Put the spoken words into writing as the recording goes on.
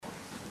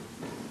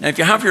Now, if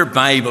you have your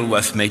Bible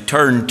with me,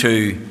 turn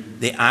to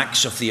the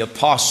Acts of the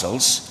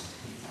Apostles,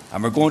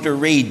 and we're going to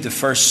read the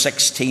first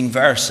 16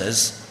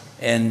 verses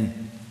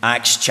in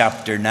Acts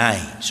chapter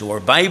 9. So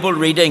our Bible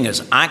reading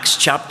is Acts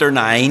chapter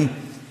 9.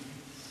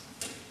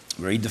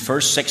 Read the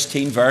first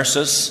 16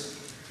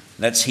 verses.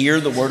 Let's hear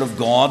the word of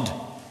God.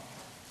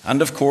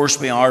 And of course,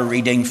 we are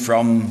reading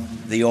from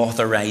the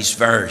Authorized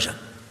Version.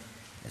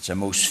 It's a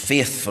most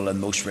faithful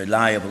and most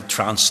reliable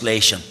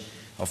translation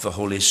of the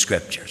Holy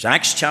Scriptures.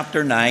 Acts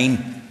chapter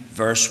 9,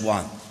 verse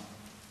 1.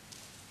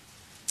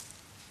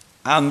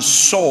 And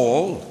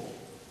Saul,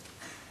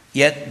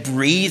 yet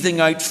breathing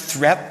out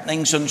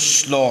threatenings and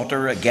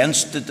slaughter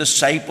against the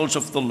disciples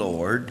of the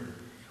Lord,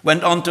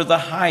 went unto the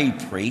high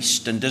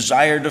priest and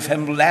desired of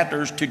him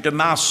letters to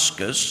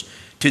Damascus,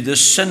 to the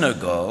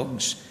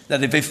synagogues,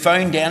 that if he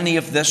found any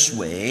of this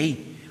way,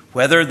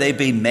 whether they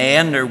be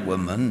men or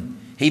women,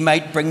 he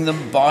might bring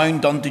them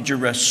bound unto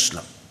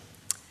Jerusalem.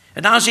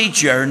 And as he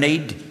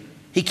journeyed,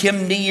 he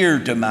came near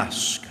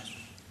Damascus.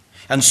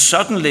 And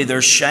suddenly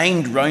there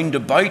shined round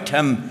about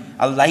him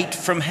a light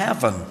from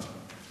heaven.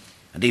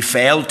 And he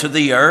fell to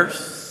the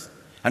earth,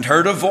 and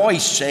heard a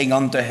voice saying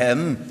unto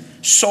him,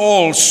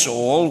 Saul,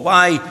 Saul,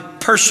 why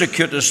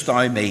persecutest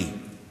thou me?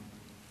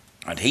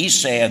 And he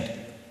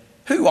said,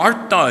 Who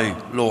art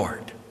thou,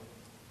 Lord?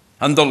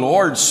 And the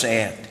Lord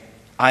said,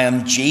 I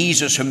am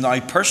Jesus whom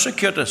thou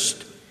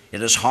persecutest.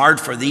 It is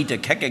hard for thee to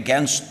kick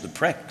against the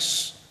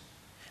pricks.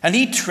 And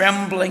he,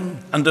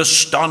 trembling and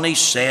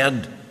astonished,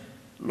 said,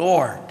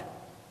 Lord,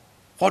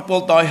 what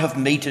wilt thou have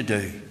me to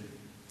do?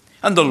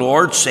 And the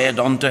Lord said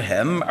unto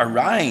him,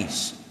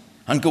 Arise,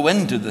 and go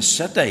into the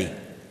city,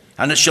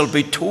 and it shall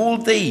be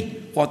told thee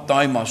what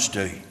thou must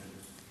do.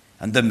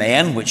 And the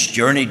men which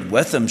journeyed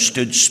with him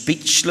stood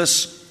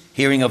speechless,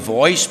 hearing a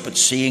voice, but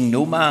seeing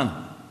no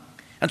man.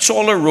 And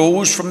Saul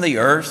arose from the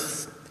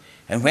earth,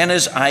 and when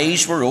his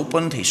eyes were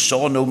opened, he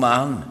saw no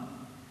man.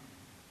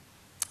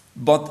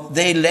 But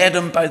they led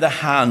him by the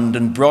hand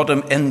and brought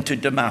him into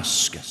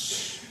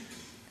Damascus.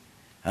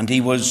 And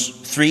he was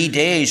 3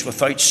 days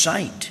without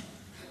sight,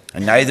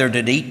 and neither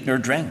did eat nor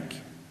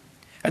drink.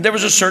 And there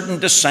was a certain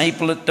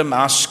disciple at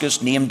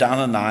Damascus named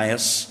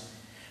Ananias.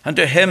 And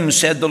to him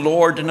said the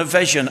Lord in a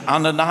vision,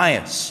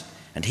 Ananias.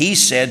 And he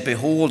said,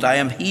 Behold, I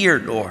am here,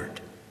 Lord.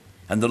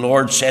 And the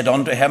Lord said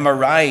unto him,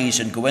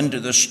 Arise, and go into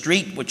the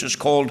street which is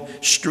called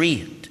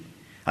Straight,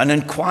 and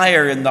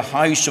inquire in the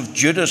house of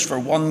Judas for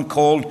one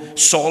called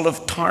Saul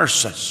of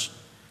Tarsus,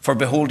 for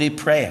behold, he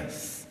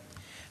prayeth.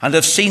 And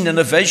have seen in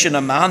a vision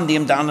a man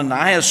named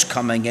Ananias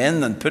coming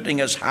in and putting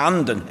his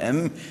hand on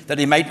him, that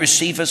he might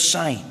receive his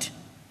sight.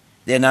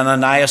 Then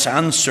Ananias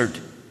answered,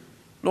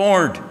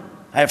 Lord,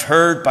 I have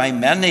heard by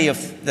many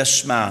of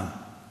this man,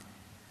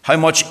 how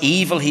much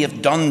evil he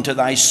hath done to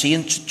thy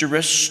saints at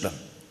Jerusalem.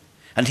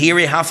 And here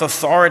he hath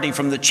authority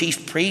from the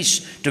chief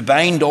priests to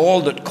bind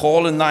all that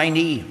call in thy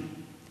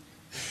name.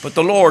 But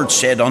the Lord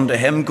said unto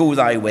him, Go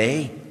thy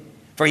way,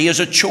 for he is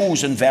a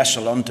chosen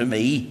vessel unto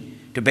me,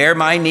 to bear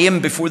my name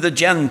before the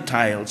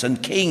Gentiles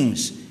and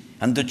kings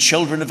and the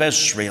children of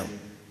Israel.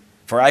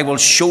 For I will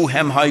show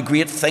him how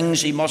great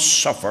things he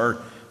must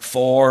suffer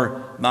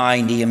for my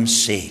name's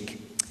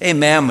sake.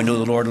 Amen. We know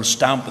the Lord will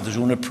stamp with his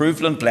own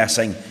approval and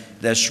blessing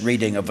this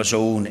reading of his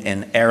own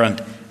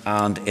inerrant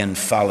and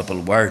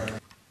infallible word.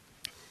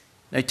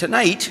 Now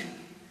tonight,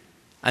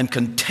 I'm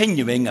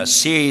continuing a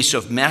series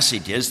of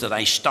messages that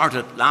I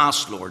started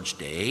last Lord's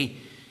Day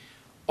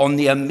on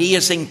the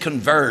amazing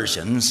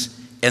conversions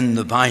in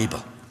the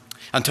Bible.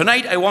 And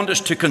tonight I want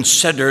us to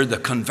consider the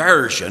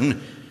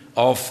conversion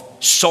of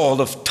Saul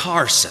of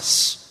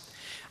Tarsus.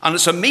 And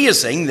it's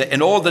amazing that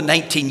in all the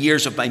 19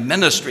 years of my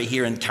ministry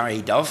here in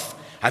Carryduff,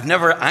 I've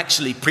never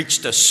actually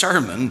preached a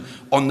sermon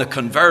on the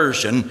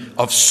conversion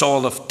of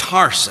Saul of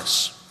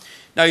Tarsus.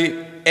 Now,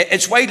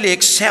 it's widely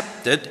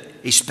accepted,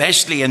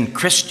 especially in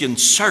Christian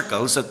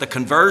circles, that the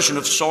conversion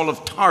of Saul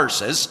of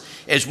Tarsus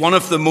is one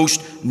of the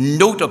most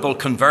notable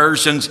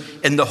conversions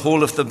in the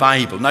whole of the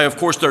Bible. Now, of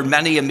course, there are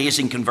many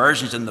amazing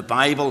conversions in the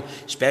Bible,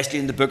 especially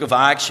in the book of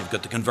Acts. You've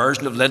got the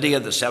conversion of Lydia,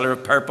 the seller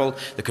of purple,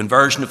 the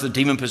conversion of the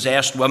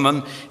demon-possessed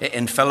woman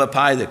in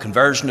Philippi, the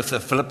conversion of the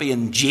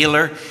Philippian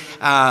jailer.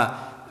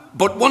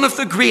 But one of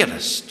the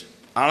greatest,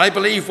 and I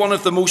believe one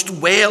of the most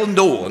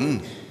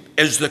well-known,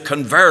 is the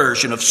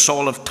conversion of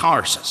Saul of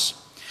Tarsus.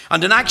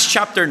 And in Acts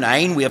chapter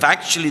 9, we have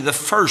actually the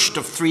first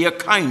of 3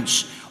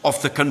 accounts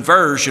of the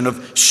conversion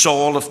of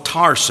Saul of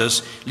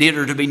Tarsus,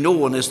 later to be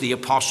known as the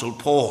Apostle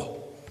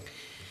Paul.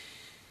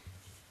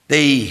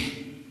 The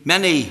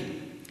many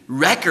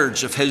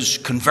records of his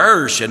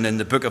conversion in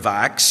the book of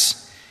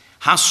Acts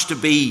has to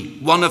be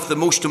one of the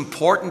most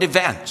important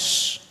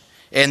events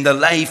in the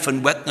life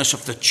and witness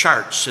of the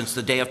church since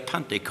the day of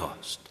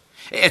Pentecost.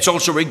 It's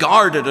also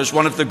regarded as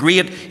one of the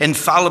great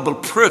infallible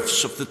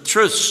proofs of the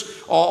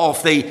truths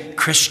of the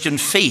Christian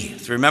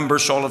faith. Remember,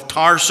 Saul of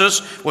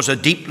Tarsus was a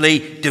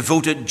deeply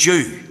devoted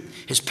Jew.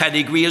 His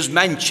pedigree is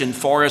mentioned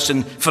for us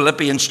in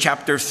Philippians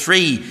chapter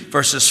 3,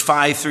 verses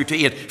 5 through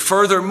to 8.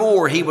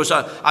 Furthermore, he was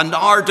an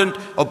ardent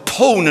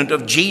opponent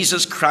of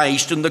Jesus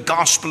Christ and the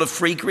gospel of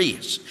free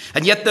grace.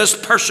 And yet this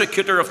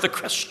persecutor of the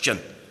Christian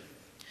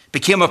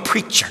became a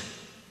preacher.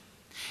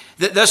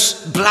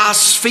 This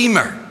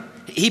blasphemer,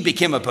 he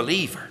became a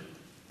believer.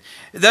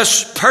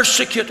 This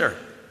persecutor,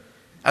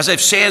 as I've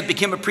said,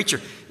 became a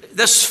preacher.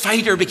 This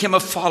fighter became a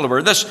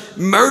follower. This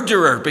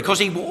murderer, because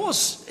he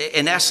was,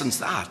 in essence,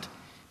 that,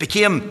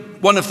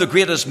 became one of the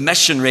greatest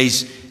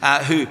missionaries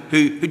who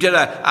did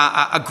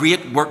a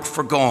great work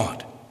for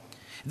God.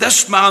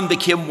 This man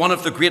became one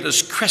of the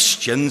greatest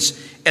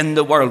Christians in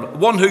the world,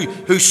 one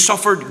who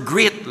suffered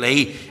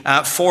greatly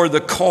for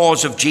the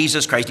cause of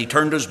Jesus Christ. He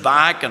turned his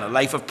back on a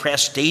life of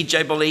prestige,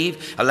 I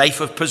believe, a life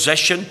of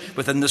position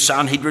within the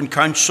Sanhedrin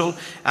Council,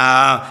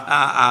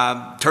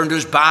 turned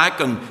his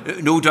back on,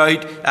 no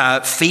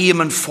doubt,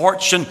 fame and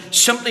fortune,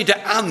 simply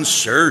to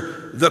answer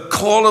the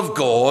call of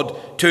God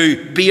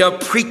to be a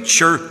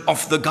preacher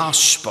of the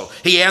gospel.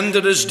 He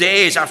ended his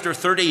days after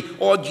 30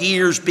 odd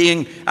years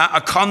being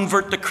a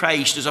convert to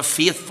Christ as a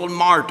faithful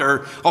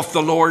martyr of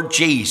the Lord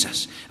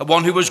Jesus,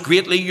 one who was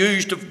greatly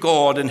used of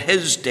God in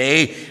his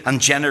day and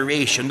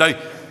generation. Now,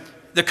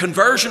 the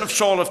conversion of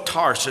Saul of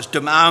Tarsus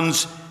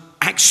demands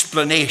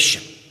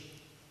explanation.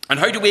 And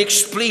how do we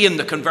explain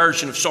the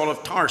conversion of Saul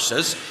of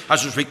Tarsus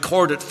as is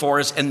recorded for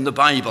us in the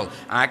Bible?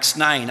 Acts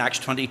 9, Acts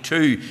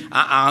 22,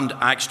 and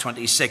Acts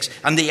 26.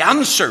 And the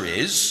answer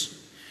is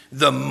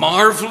the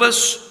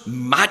marvelous,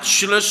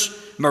 matchless,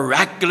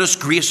 miraculous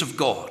grace of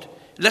God.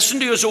 Listen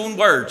to his own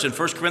words in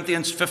 1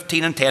 Corinthians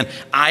 15 and 10.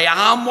 I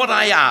am what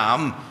I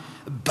am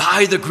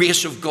by the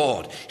grace of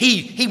God.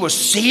 He was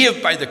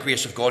saved by the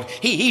grace of God.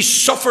 He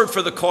suffered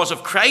for the cause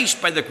of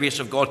Christ by the grace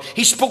of God.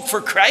 He spoke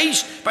for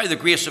Christ by the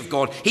grace of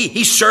God.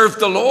 He served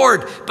the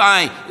Lord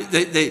by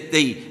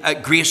the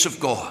grace of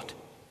God.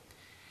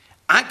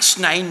 Acts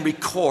 9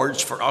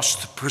 records for us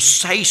the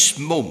precise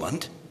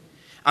moment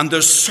and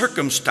the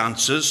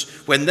circumstances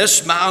when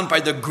this man,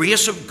 by the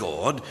grace of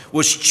God,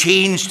 was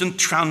changed and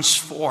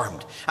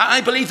transformed.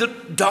 I believe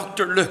that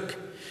Dr. Luke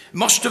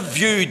must have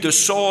viewed the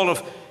Saul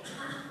of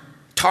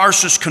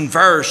Tarsus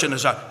conversion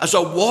as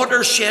a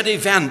watershed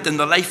event in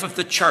the life of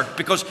the church,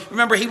 because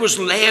remember, he was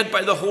led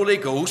by the Holy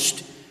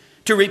Ghost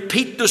to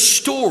repeat the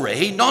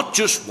story not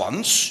just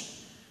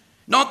once,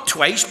 not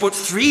twice, but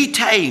 3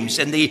 times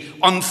in the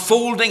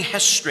unfolding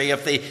history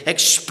of the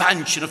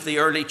expansion of the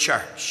early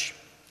church.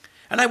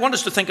 And I want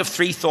us to think of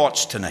 3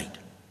 thoughts tonight.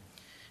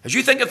 As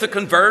you think of the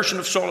conversion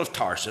of Saul of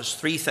Tarsus,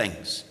 3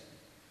 things.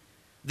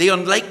 The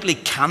unlikely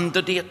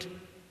candidate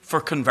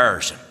for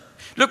conversion.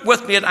 Look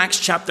with me at Acts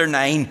chapter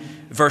 9,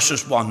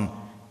 verses 1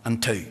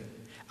 and 2.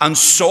 And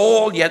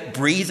Saul, yet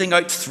breathing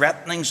out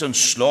threatenings and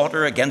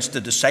slaughter against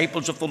the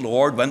disciples of the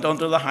Lord, went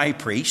unto the high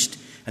priest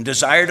and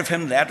desired of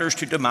him letters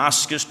to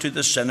Damascus to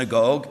the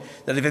synagogue,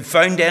 that if he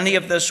found any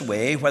of this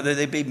way, whether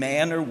they be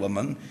men or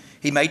women,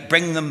 he might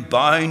bring them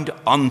bound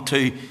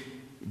unto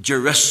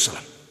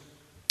Jerusalem.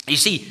 You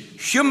see,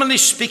 humanly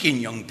speaking,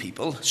 young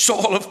people,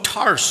 Saul of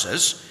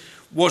Tarsus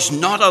was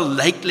not a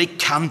likely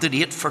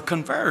candidate for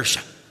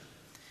conversion.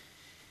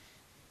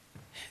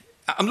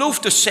 I'm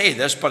loath to say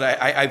this, but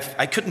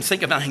I couldn't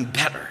think of anything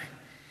better.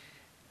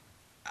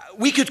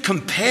 We could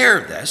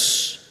compare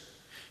this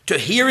to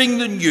hearing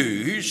the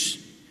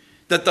news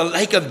that the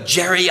like of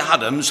Jerry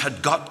Adams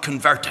had got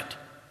converted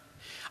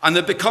and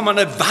had become an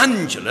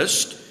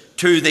evangelist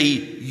to the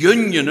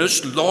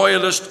Unionist,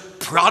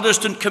 Loyalist,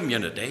 Protestant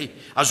community,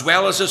 as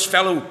well as his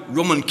fellow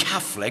Roman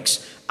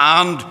Catholics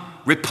and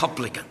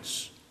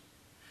Republicans.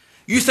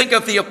 You think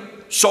of the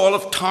Saul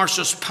of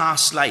Tarsus'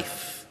 past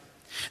life.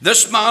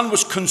 This man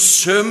was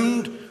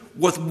consumed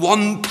with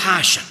one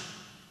passion.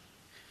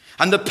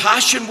 And the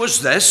passion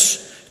was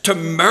this: to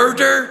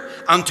murder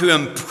and to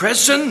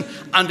imprison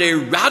and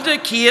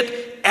eradicate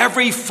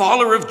every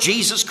follower of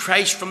Jesus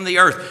Christ from the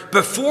earth.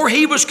 Before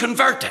he was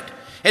converted,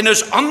 in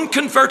his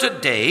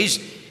unconverted days,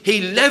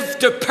 he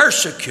lived to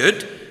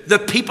persecute the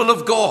people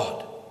of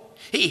God.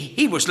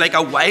 He was like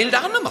a wild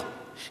animal.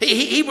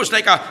 He was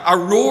like a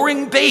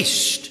roaring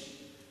beast.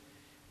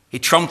 He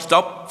trumped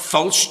up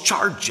false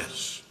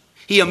charges.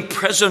 He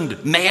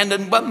imprisoned men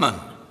and women.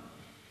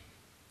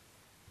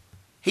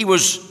 He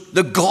was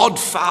the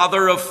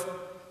godfather of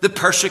the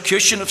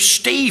persecution of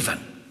Stephen.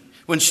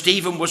 When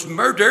Stephen was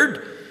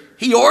murdered,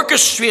 he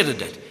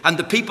orchestrated it. And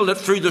the people that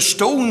threw the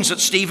stones at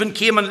Stephen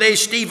came and laid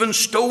Stephen's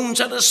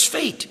stones at his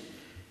feet.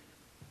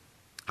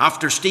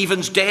 After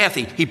Stephen's death,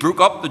 he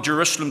broke up the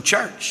Jerusalem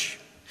church.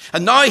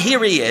 And now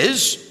here he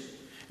is,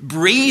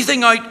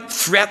 breathing out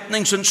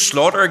threatenings and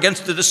slaughter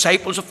against the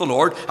disciples of the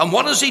Lord. And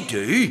what does he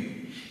do?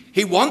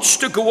 He wants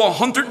to go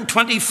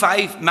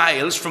 125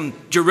 miles from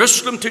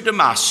Jerusalem to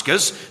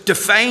Damascus to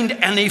find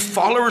any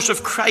followers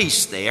of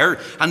Christ there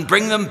and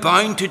bring them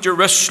bound to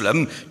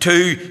Jerusalem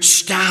to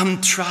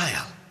stand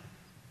trial.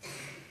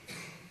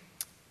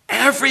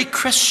 Every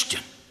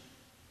Christian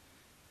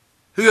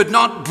who had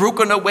not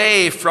broken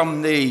away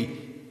from the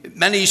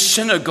many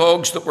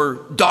synagogues that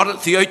were dotted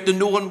throughout the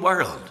known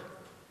world,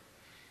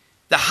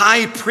 The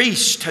high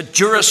priest had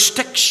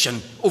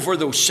jurisdiction over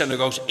those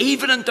synagogues,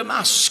 even in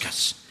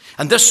Damascus.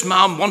 And this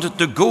man wanted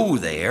to go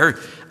there,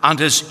 and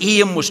his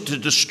aim was to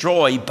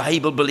destroy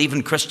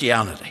Bible-believing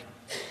Christianity.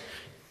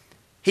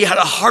 He had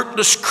a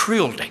heartless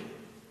cruelty.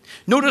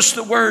 Notice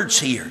the words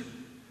here.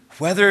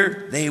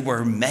 Whether they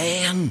were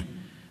men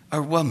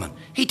or women,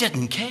 he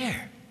didn't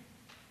care.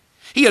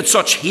 He had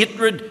such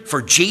hatred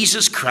for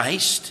Jesus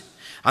Christ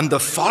and the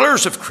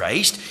followers of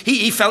Christ.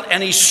 He felt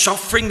any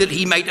suffering that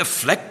he might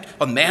inflict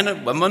on men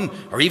and women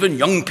or even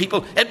young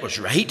people, it was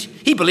right.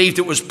 He believed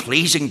it was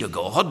pleasing to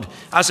God,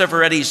 as I've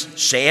already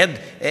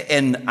said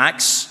in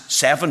Acts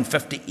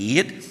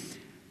 7:58.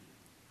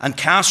 And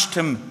cast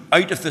him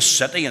out of the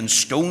city and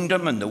stoned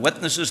him, and the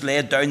witnesses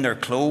laid down their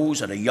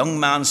clothes at a young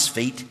man's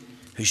feet,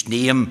 whose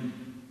name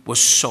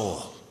was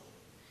Saul.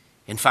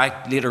 In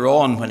fact, later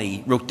on, when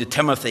he wrote to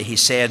Timothy, he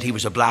said he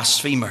was a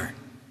blasphemer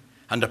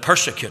and a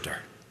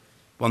persecutor.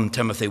 1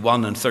 Timothy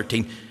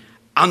 1:13.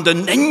 And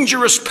an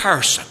injurious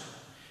person.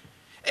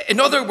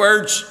 In other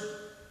words,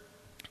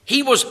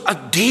 he was a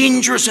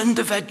dangerous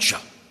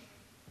individual.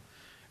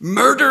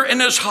 Murder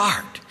in his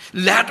heart,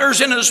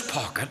 letters in his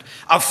pocket,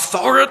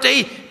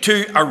 authority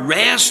to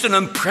arrest and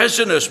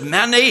imprison as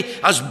many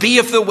as be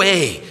of the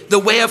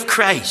way of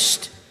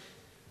Christ.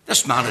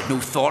 This man had no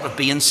thought of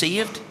being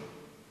saved.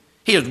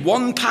 He had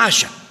one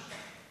passion: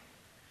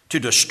 to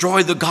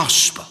destroy the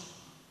gospel.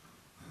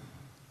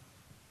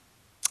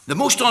 The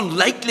most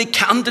unlikely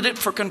candidate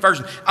for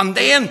conversion. And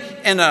then,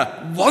 in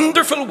a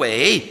wonderful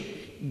way,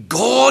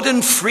 God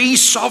in free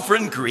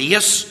sovereign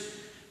grace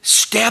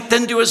stepped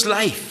into his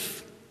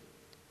life.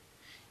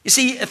 You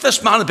see, if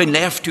this man had been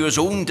left to his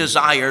own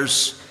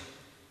desires,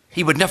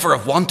 he would never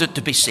have wanted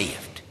to be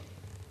saved.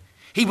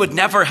 He would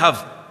never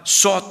have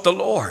sought the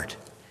Lord.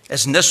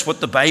 Isn't this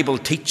what the Bible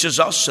teaches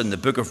us in the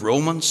book of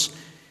Romans?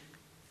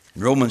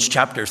 In Romans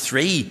chapter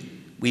 3,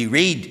 we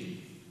read,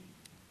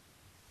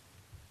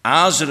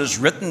 as it is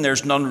written,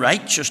 there's none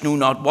righteous, no,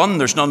 not one.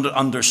 There's none that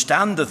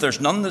understandeth. There's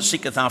none that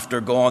seeketh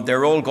after God.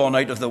 They're all gone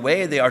out of the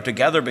way. They are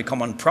together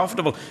become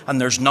unprofitable.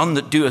 And there's none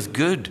that doeth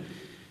good,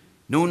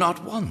 no,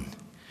 not one.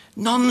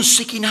 None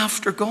seeking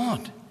after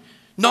God.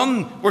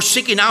 None were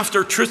seeking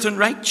after truth and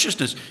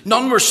righteousness.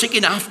 None were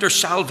seeking after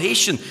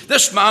salvation.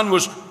 This man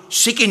was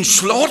seeking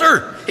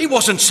slaughter. He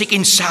wasn't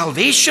seeking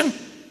salvation.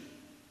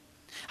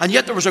 And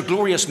yet there was a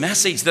glorious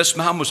message this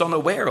man was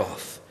unaware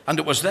of. And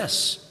it was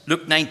this,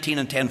 Luke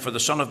 19:10, for the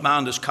Son of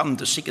Man has come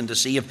to seek and to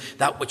save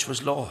that which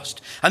was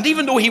lost. And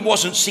even though he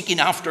wasn't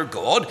seeking after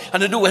God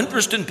and had no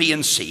interest in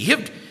being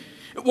saved,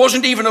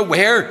 wasn't even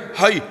aware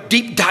how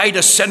deep dyed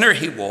a sinner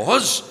he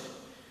was,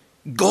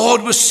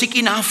 God was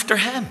seeking after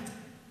him.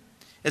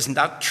 Isn't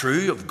that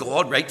true of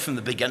God right from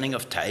the beginning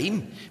of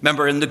time?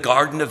 Remember in the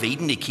Garden of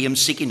Eden, he came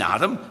seeking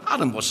Adam.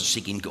 Adam wasn't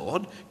seeking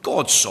God.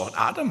 God sought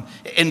Adam.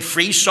 In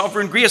free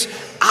sovereign grace,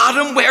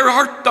 Adam, where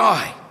art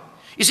thou?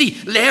 You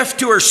see, left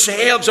to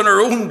ourselves and our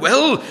own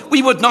will,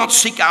 we would not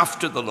seek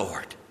after the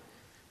Lord.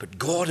 But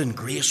God in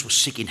grace was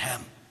seeking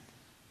him.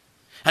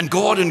 And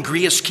God in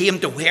grace came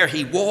to where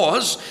he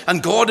was,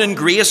 and God in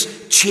grace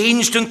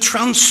changed and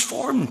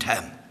transformed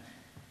him.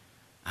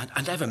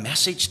 And I have a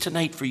message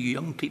tonight for you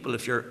young people.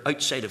 If you're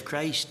outside of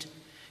Christ,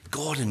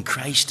 God in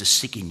Christ is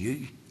seeking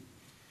you.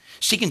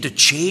 Seeking to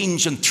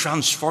change and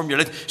transform your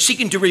life.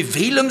 Seeking to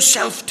reveal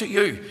himself to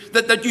you.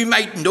 That you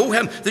might know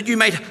him. That you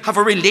might have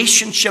a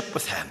relationship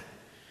with him.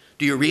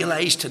 Do you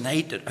realize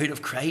tonight that out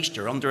of Christ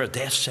you're under a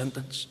death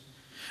sentence?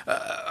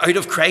 Out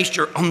of Christ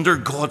you're under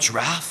God's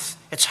wrath.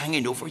 It's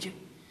hanging over you.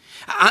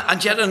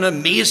 And yet in an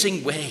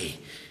amazing way,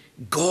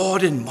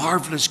 God in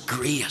marvelous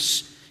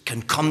grace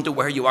can come to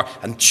where you are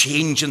and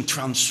change and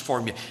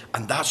transform you.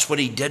 And that's what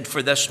he did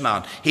for this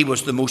man. He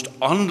was the most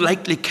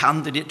unlikely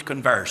candidate to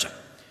conversion.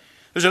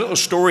 There's a little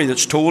story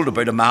that's told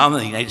about a man in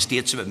the United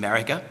States of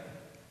America.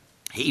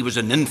 He was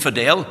an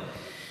infidel.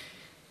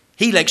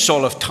 He, like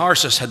Saul of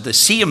Tarsus, had the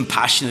same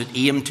passionate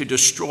aim to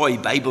destroy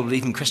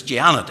Bible-believing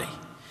Christianity.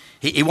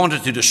 He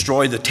wanted to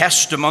destroy the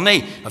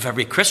testimony of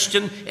every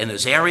Christian in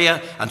his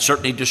area and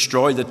certainly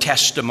destroy the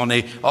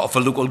testimony of a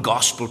local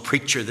gospel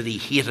preacher that he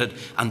hated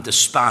and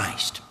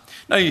despised.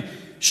 Now,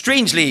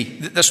 strangely,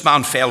 this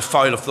man fell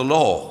foul of the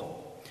law.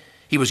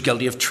 He was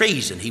guilty of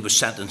treason. He was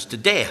sentenced to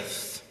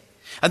death.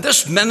 And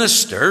this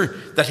minister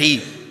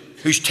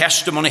whose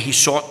testimony he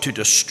sought to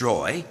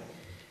destroy,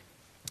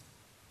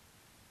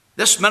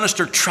 this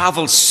minister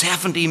traveled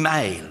 70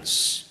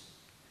 miles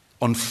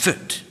on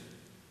foot.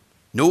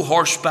 No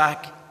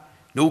horseback,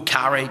 no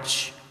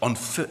carriage, on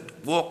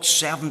foot. Walked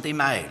 70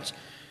 miles.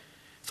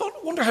 I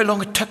wonder how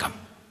long it took him.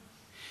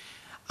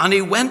 And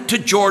he went to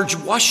George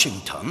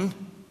Washington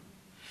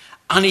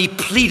and he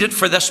pleaded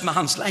for this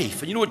man's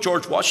life. And you know what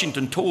George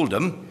Washington told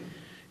him?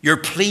 Your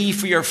plea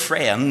for your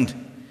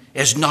friend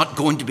is not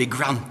going to be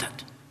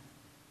granted.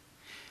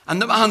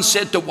 And the man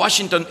said to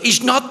Washington,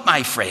 he's not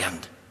my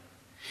friend.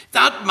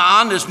 That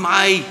man is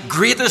my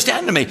greatest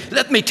enemy.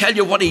 Let me tell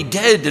you what he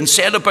did and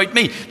said about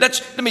me.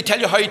 Let me tell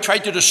you how he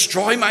tried to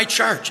destroy my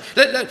church.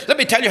 Let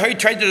me tell you how he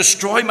tried to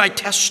destroy my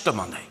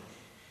testimony.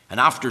 And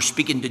after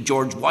speaking to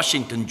George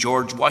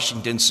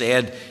Washington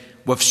said,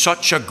 with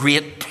such a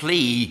great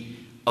plea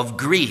of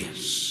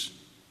grace,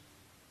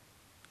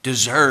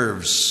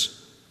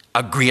 deserves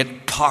a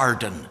great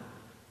pardon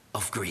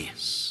of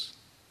grace.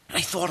 And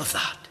I thought of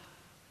that.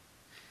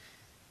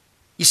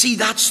 You see,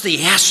 that's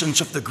the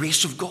essence of the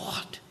grace of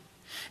God.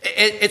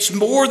 It's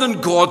more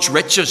than God's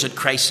riches at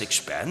Christ's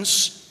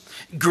expense.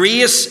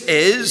 Grace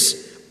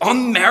is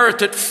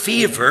unmerited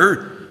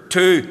favor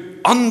to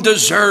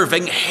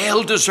undeserving,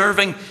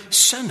 hell-deserving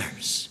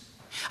sinners.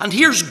 And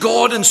here's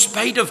God, in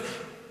spite of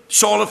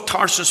Saul of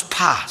Tarsus'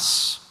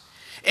 past,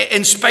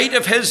 in spite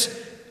of his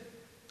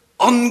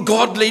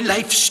ungodly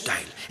lifestyle,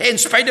 in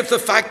spite of the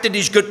fact that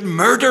he's got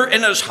murder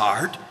in his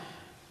heart,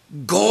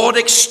 God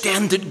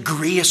extended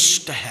grace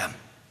to him.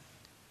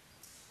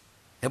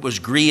 It was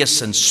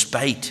grace in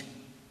spite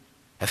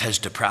of his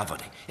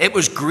depravity. It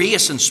was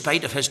grace in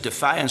spite of his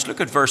defiance. Look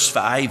at verse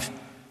 5.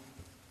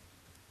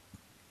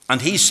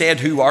 And he said,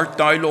 who art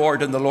thou,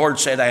 Lord? And the Lord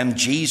said, I am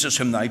Jesus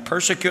whom thou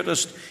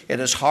persecutest. It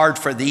is hard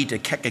for thee to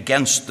kick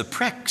against the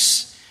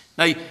pricks.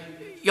 Now,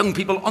 young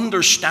people,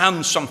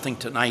 understand something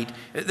tonight.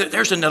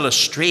 There's an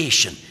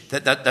illustration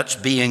that's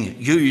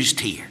being used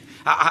here.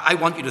 I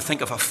want you to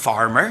think of a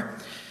farmer.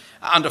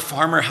 And a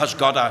farmer has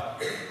got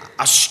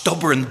a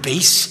stubborn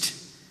beast.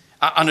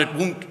 And it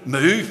won't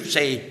move,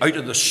 say, out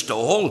of the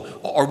stall,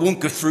 or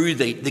won't go through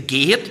the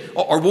gate,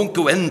 or won't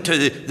go into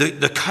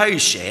the cow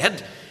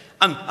shed.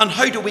 And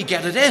how do we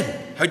get it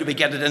in? How do we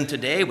get it in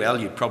today? Well,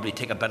 you'd probably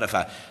take a bit of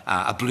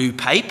a blue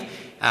pipe,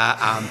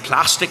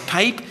 plastic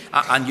pipe,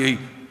 and you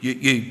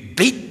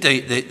beat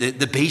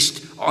the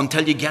beast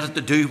until you get it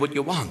to do what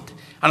you want.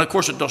 And of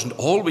course, it doesn't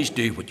always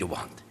do what you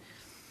want.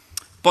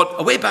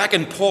 But way back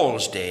in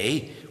Paul's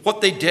day,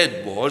 what they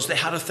did was they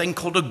had a thing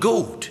called a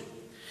goad.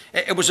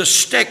 It was a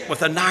stick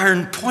with an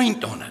iron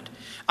point on it,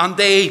 and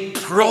they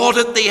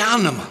prodded the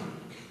animal.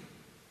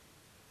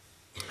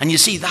 And you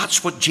see,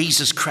 that's what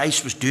Jesus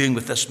Christ was doing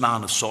with this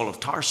man of Saul of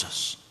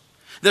Tarsus.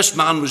 This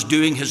man was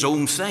doing his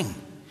own thing.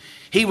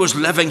 He was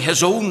living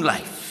his own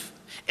life,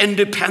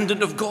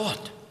 independent of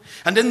God.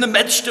 And in the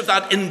midst of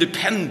that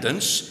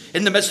independence,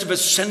 in the midst of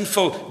his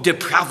sinful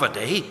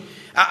depravity,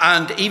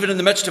 and even in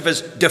the midst of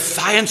his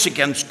defiance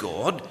against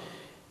God,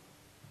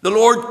 the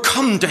Lord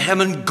come to him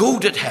and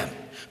goaded him,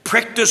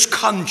 pricked his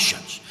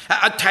conscience,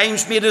 at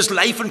times made his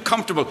life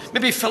uncomfortable,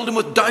 maybe filled him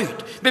with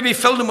doubt, maybe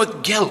filled him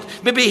with guilt,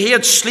 maybe he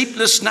had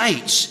sleepless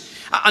nights.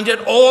 And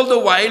yet all the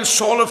while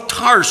Saul of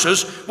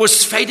Tarsus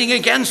was fighting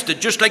against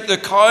it, just like the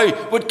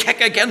cow would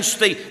kick against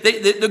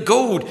the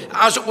goad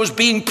as it was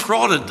being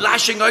prodded,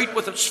 lashing out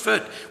with its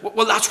foot.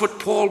 Well, that's what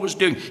Paul was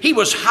doing. He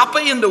was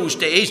happy in those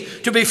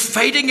days to be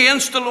fighting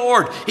against the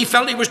Lord. He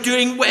felt he was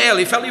doing well.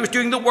 He felt he was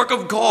doing the work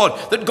of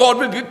God, that God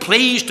would be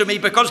pleased to me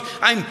because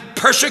I'm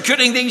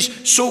persecuting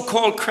these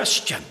so-called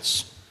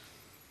Christians.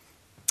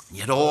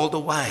 Yet all the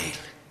while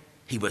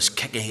he was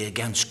kicking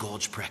against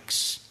God's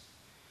pricks.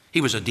 He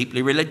was a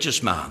deeply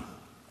religious man.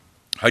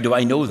 How do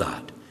I know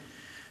that?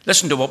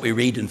 Listen to what we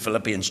read in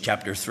Philippians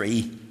chapter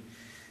 3.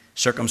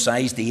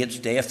 Circumcised the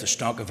 8th day of the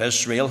stock of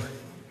Israel,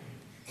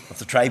 of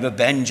the tribe of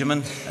Benjamin,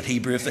 a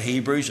Hebrew of the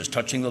Hebrews, as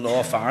touching the law,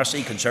 a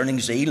Pharisee, concerning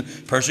zeal,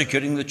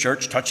 persecuting the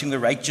church, touching the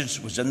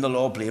righteous, was in the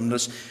law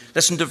blameless.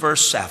 Listen to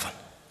verse 7.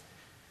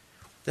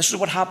 This is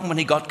what happened when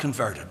he got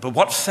converted. But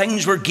what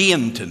things were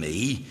gained to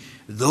me,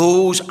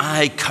 those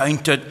I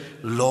counted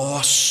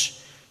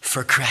loss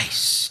for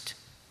Christ.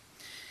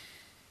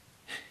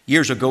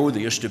 Years ago,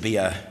 there used to be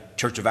a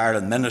Church of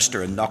Ireland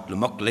minister in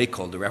Knocknamuckley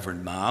called the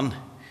Reverend Mann.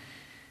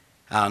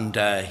 And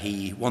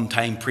he one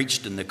time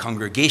preached in the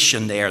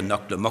congregation there in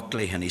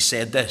Knocknamuckley, and he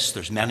said this: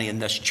 there's many in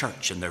this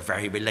church and they're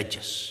very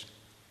religious,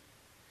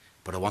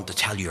 but I want to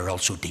tell you, you're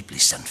also deeply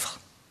sinful.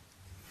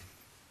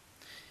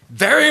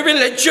 Very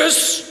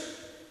religious,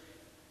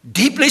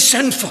 deeply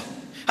sinful.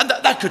 And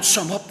that could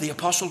sum up the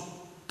Apostle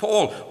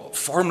Paul,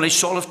 formerly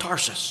Saul of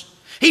Tarsus.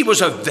 He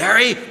was a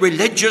very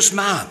religious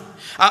man,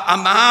 a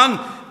man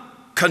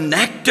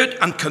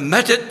connected and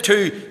committed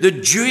to the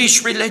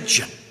Jewish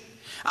religion,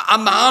 a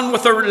man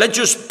with a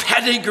religious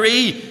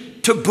pedigree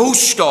to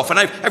boast of. And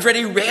I've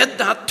already read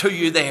that to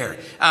you there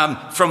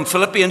from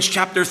Philippians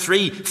chapter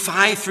 3,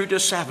 5 through to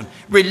 7.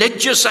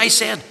 Religious, I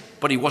said,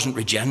 but he wasn't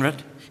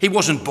regenerate. He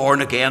wasn't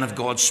born again of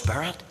God's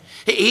Spirit.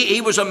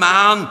 He was a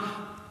man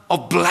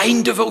of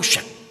blind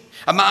devotion,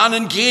 a man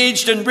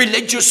engaged in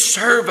religious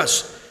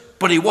service,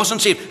 but he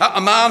wasn't saved.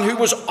 A man who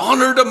was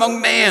honoured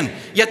among men,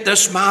 yet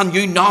this man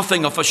knew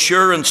nothing of a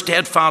sure and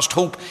steadfast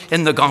hope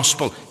in the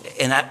gospel.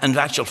 In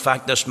actual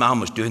fact, this man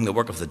was doing the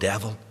work of the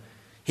devil.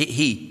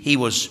 He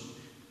was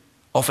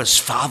of his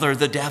father,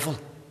 the devil.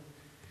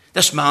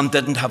 This man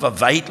didn't have a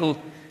vital,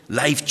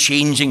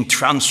 life-changing,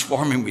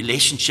 transforming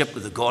relationship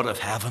with the God of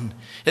heaven.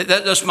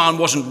 This man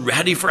wasn't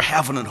ready for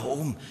heaven and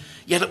home.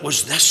 Yet it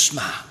was this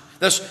man,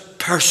 this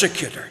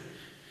persecutor,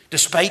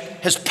 despite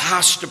his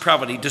past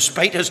depravity,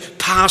 despite his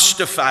past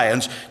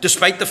defiance,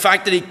 despite the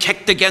fact that he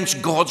kicked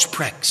against God's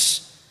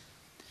pricks,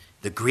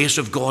 the grace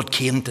of God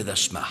came to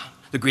this man.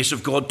 The grace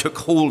of God took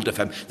hold of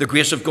him. The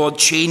grace of God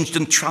changed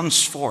and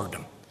transformed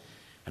him.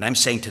 And I'm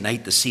saying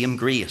tonight the same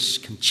grace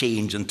can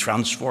change and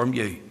transform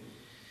you.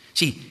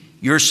 See,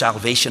 your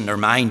salvation or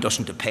mine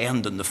doesn't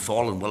depend on the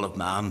fallen will of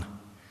man.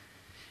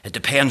 It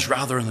depends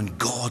rather on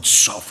God's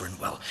sovereign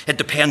will. It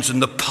depends on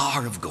the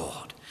power of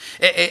God.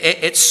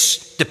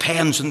 It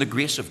depends on the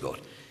grace of God.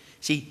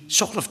 See,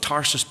 Saul of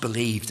Tarsus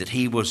believed that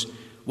he was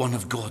one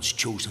of God's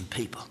chosen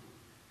people,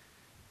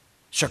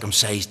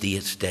 circumcised the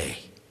 8th day,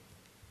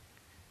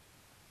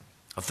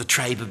 of the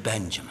tribe of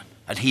Benjamin,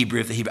 a Hebrew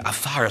of the Hebrew, a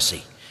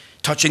Pharisee,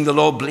 touching the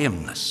law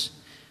blameless.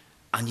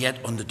 And yet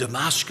on the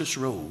Damascus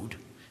road,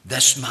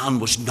 this man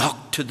was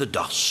knocked to the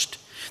dust.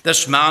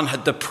 This man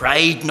had the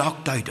pride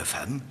knocked out of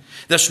him.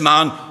 This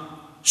man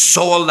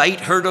saw a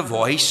light, heard a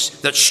voice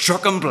that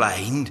struck him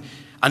blind,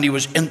 and he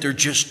was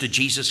introduced to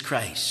Jesus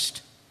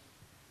Christ.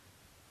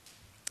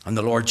 And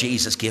the Lord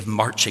Jesus gave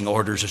marching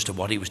orders as to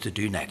what he was to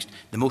do next.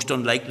 The most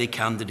unlikely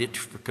candidate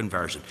for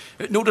conversion.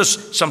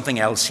 Notice something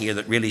else here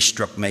that really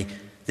struck me.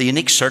 The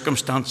unique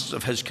circumstances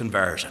of his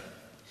conversion.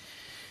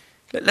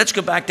 Let's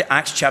go back to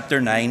Acts chapter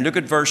 9. Look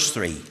at verse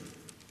 3.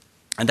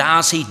 And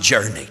as he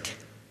journeyed.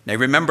 Now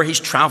remember,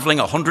 he's traveling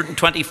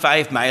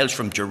 125 miles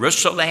from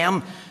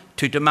Jerusalem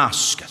to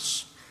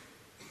Damascus.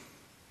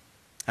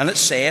 And it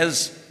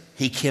says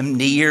he came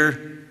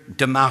near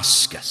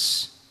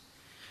Damascus.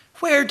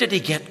 Where did he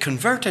get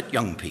converted,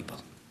 young people?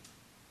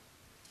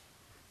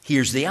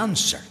 Here's the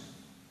answer.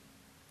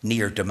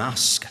 Near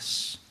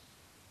Damascus.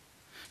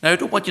 Now, I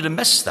don't want you to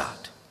miss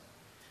that,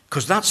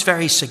 because that's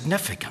very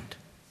significant.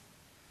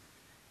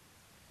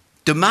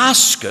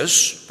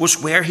 Damascus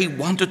was where he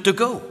wanted to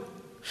go.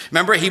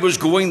 Remember, he was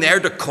going there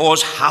to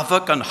cause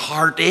havoc and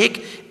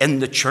heartache in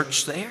the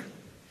church there.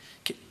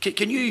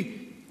 Can you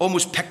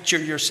almost picture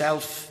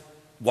yourself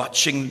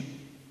watching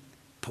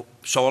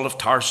Saul of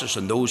Tarsus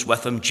and those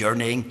with him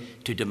journeying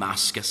to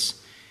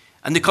Damascus?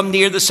 And they come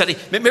near the city.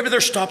 Maybe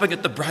they're stopping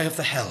at the brow of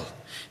the hill.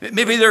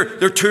 Maybe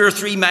they're 2 or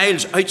 3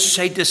 miles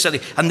outside the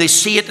city, and they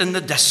see it in the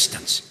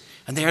distance.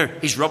 And there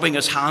he's rubbing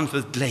his hands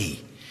with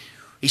glee.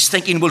 He's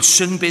thinking we'll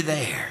soon be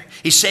there.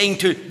 He's saying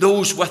to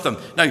those with him,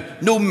 now,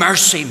 no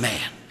mercy,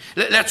 men.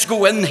 Let's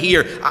go in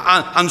here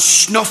and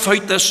snuff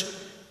out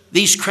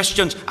these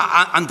Christians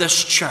and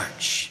this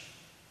church.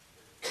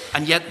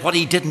 And yet what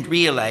he didn't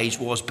realize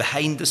was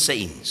behind the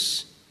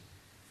scenes,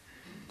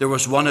 there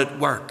was one at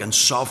work in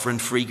sovereign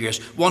free grace,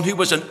 one who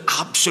was in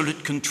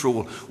absolute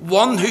control,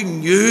 one who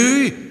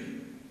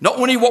knew not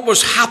only what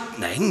was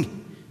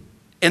happening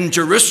in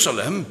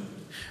Jerusalem,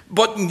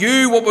 but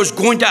knew what was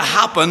going to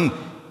happen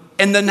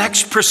in the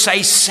next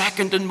precise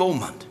second and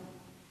moment.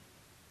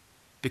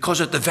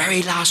 Because at the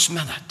very last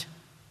minute,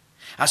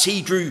 as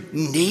he drew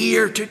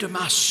near to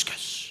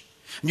Damascus,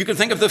 and you can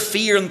think of the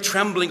fear and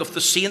trembling of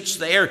the saints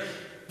there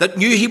that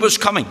knew he was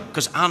coming,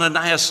 because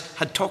Ananias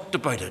had talked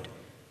about it,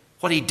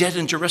 what he did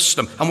in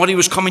Jerusalem and what he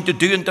was coming to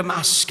do in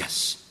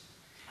Damascus.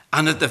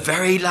 And at the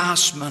very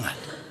last minute,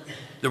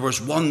 there was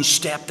one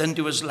stepped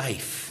into his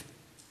life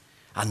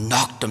and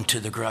knocked him to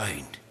the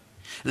ground,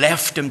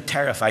 left him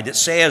terrified. It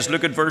says,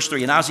 look at verse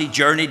 3, and as he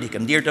journeyed, he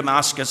came near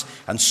Damascus,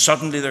 and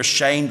suddenly there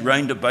shined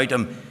round about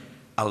him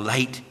a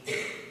light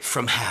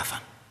from heaven.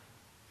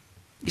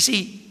 You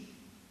see,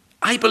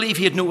 I believe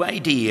he had no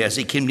idea as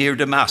he came near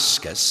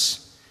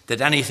Damascus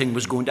that anything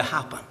was going to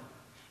happen.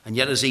 And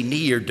yet as he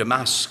neared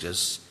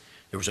Damascus,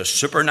 there was a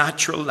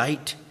supernatural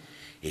light.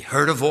 He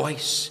heard a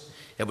voice.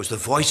 It was the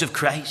voice of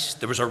Christ.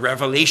 There was a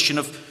revelation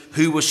of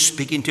who was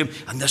speaking to him.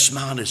 And this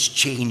man is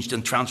changed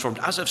and transformed.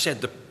 As I've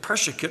said, the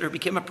persecutor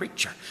became a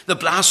preacher. The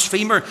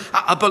blasphemer,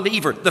 a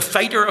believer. The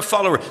fighter, a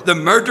follower. The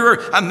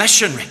murderer, a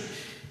missionary.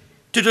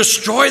 To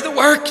destroy the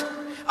work.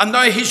 And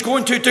now he's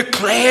going to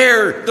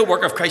declare the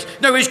work of Christ.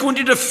 Now he's going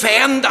to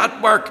defend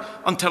that work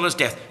until his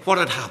death. What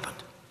had happened?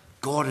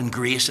 God in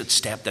grace had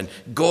stepped in.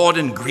 God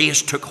in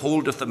grace took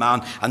hold of the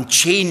man and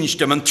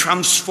changed him and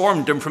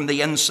transformed him from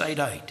the inside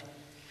out.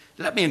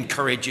 Let me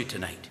encourage you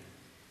tonight.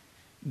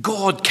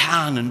 God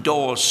can and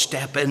does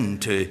step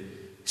into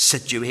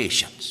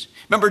situations.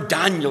 Remember,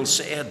 Daniel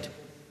said,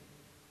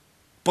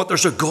 but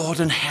there's a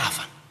God in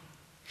heaven.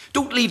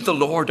 Don't leave the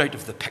Lord out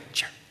of the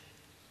picture.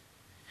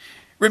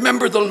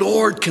 Remember, the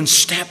Lord can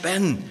step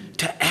in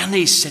to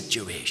any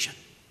situation.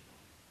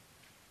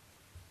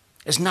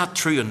 Isn't that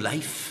true in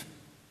life?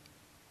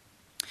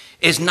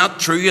 Isn't that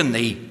true in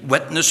the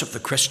witness of the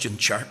Christian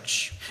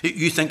church?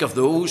 You think of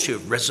those who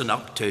have risen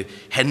up to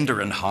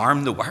hinder and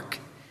harm the work.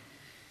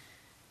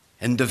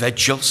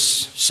 Individuals,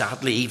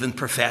 sadly even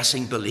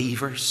professing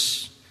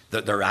believers,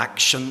 that their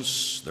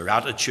actions, their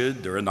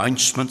attitude, their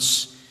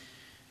announcements,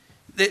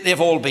 they've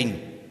all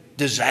been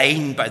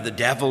designed by the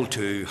devil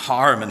to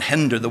harm and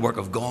hinder the work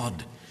of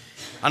God.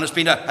 And it's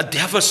been a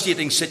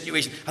devastating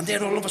situation. And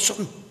then all of a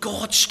sudden,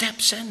 God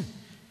steps in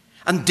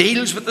and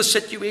deals with the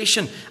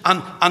situation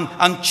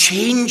and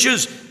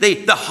changes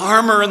the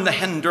harmer and the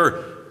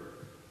hinder,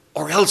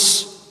 or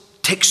else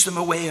takes them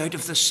away out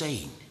of the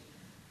scene.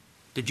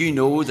 Did you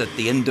know that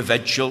the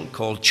individual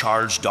called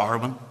Charles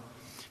Darwin,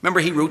 remember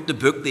he wrote the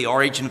book, The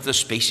Origin of the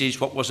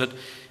Species, what was it?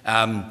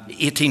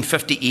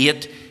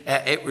 1858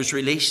 it was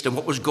released. And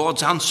what was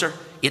God's answer?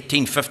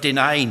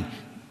 1859,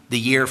 the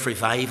year of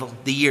revival,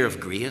 the year of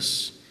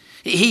grace.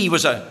 He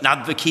was an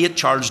advocate,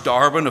 Charles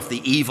Darwin, of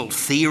the evil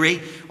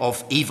theory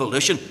of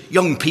evolution.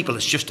 Young people,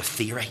 it's just a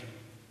theory.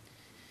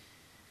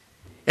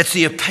 It's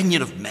the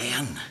opinion of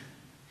men.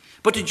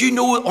 But did you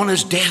know on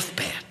his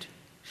deathbed,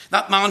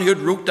 that man who had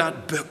wrote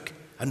that book,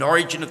 An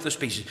Origin of the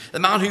Species, the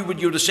man who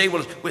would you to say,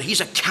 well,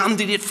 he's a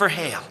candidate for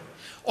hell.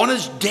 On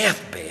his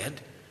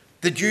deathbed,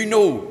 did you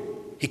know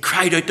he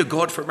cried out to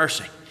God for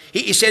mercy?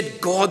 He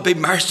said, God, be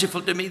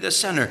merciful to me, the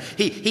sinner.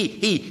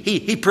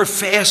 He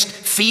professed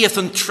faith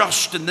and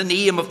trust in the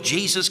name of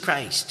Jesus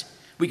Christ.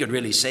 We could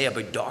really say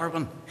about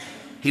Darwin,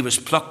 he was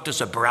plucked as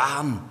a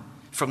brand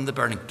from the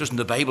burning. Doesn't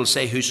the Bible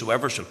say,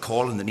 whosoever shall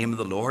call in the name of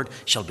the Lord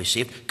shall be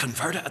saved?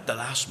 Converted at the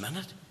last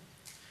minute.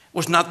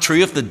 Wasn't that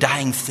true of the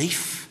dying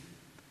thief?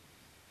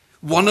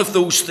 One of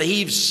those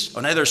thieves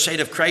on either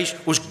side of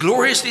Christ was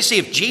gloriously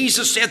saved.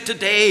 Jesus said,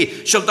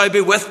 today shalt thou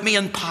be with me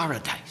in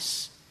paradise.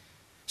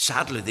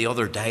 Sadly, the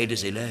other died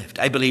as he lived.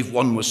 I believe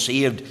one was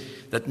saved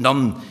that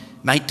none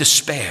might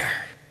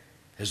despair.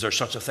 Is there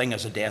such a thing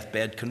as a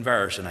deathbed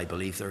conversion? I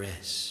believe there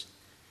is.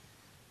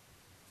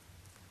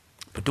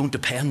 But don't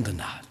depend on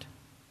that.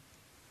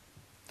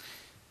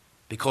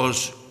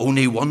 Because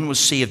only one was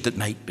saved that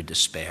might be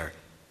despair.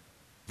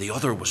 The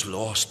other was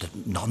lost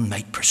that none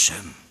might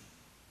presume.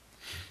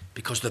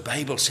 Because the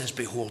Bible says,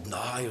 behold,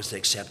 now is the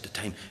accepted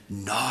time.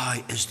 Now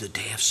is the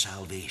day of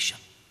salvation.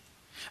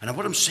 And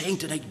what I'm saying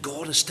tonight,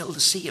 God is still the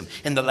same.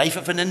 In the life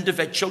of an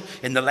individual,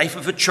 in the life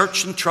of a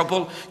church in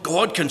trouble,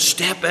 God can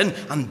step in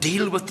and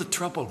deal with the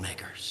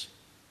troublemakers.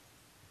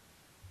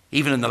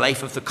 Even in the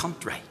life of the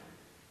country.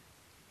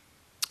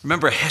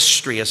 Remember,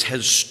 history is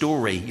his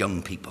story,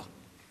 young people.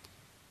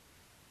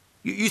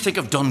 You think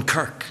of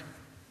Dunkirk.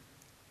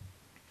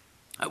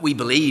 We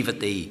believe at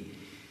the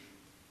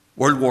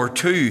World War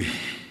II,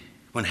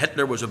 when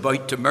Hitler was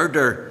about to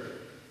murder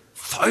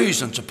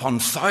thousands upon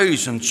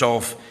thousands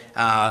of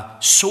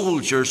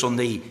soldiers on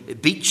the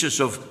beaches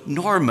of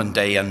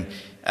Normandy. And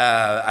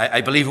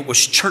I believe it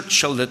was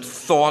Churchill that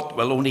thought,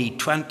 well, only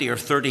 20 or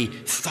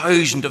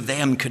 30,000 of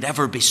them could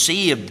ever be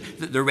saved.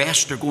 The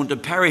rest are going to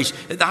perish.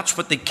 That's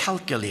what they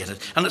calculated.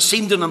 And it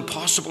seemed an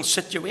impossible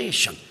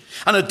situation.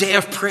 And a day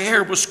of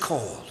prayer was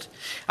called.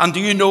 And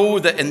do you know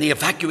that in the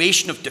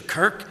evacuation of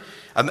Dunkirk,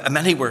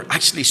 many were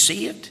actually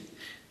saved?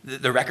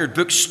 The record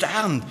books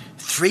stand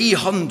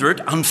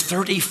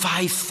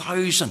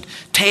 335,000,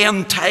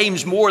 10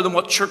 times more than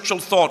what Churchill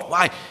thought.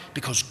 Why?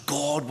 Because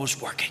God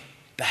was working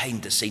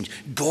behind the scenes.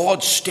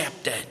 God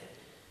stepped in.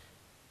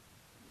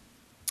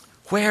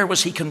 Where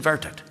was he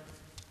converted?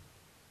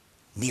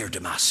 Near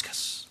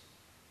Damascus.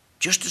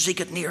 Just as he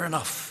got near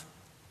enough,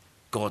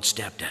 God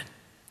stepped in.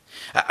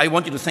 I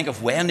want you to think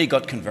of when he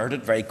got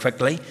converted very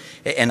quickly.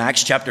 In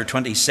Acts chapter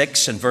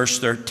 26 and verse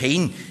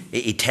 13,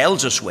 he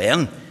tells us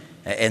when.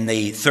 In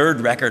the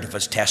third record of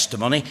his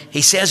testimony,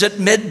 he says, at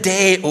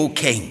midday, O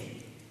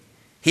king.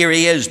 Here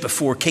he is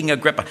before King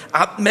Agrippa.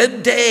 At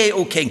midday,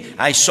 O king,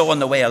 I saw on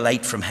the way a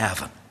light from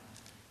heaven.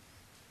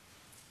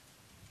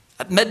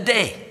 At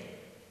midday.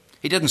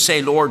 He didn't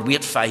say, Lord,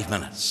 wait 5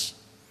 minutes.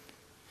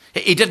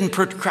 He didn't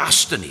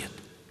procrastinate.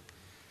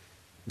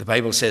 The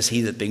Bible says, he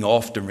that being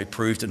often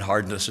reproved and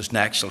hardened his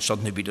neck shall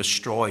suddenly be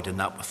destroyed, and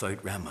that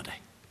without remedy.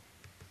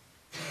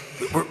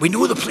 We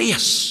know the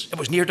place. It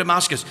was near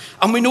Damascus.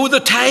 And we know the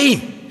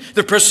time,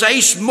 the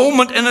precise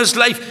moment in his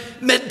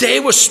life. Midday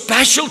was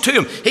special to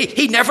him.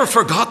 He never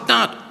forgot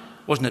that.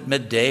 Wasn't it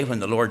midday when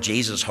the Lord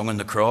Jesus hung on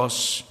the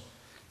cross?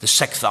 The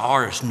 6th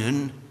hour is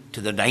noon to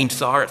the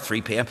 9th hour at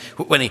 3 p.m.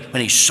 When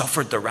he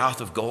suffered the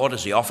wrath of God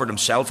as he offered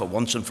himself a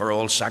once and for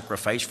all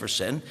sacrifice for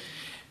sin.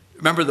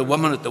 Remember the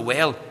woman at the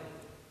well?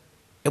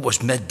 It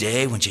was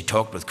midday when she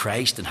talked with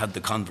Christ and had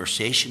the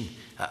conversation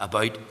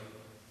about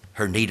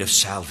her need of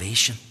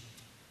salvation.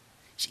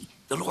 See,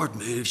 the Lord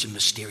moves in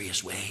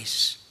mysterious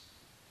ways.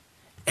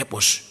 It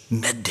was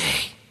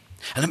midday.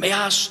 And let me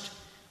ask,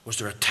 was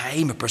there a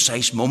time, a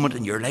precise moment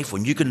in your life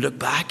when you can look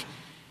back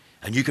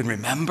and you can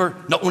remember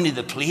not only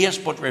the place,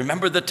 but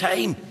remember the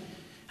time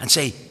and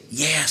say,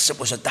 yes, it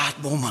was at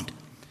that moment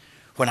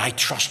when I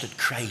trusted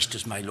Christ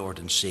as my Lord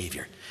and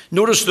Savior.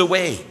 Notice the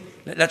way.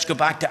 Let's go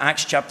back to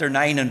Acts chapter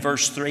 9 and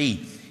verse 3.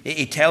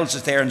 He tells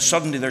us there, and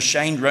suddenly there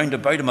shined round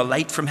about him a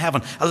light from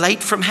heaven. A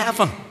light from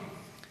heaven.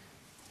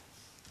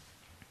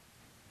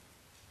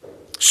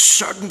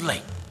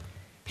 Certainly,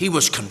 he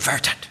was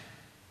converted.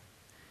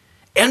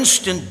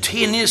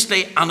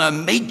 Instantaneously and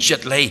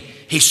immediately,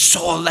 he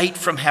saw a light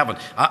from heaven.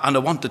 And I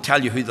want to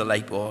tell you who the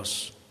light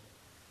was.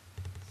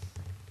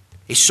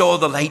 He saw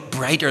the light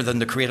brighter than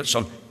the created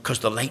sun because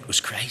the light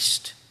was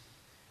Christ.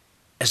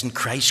 Isn't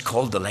Christ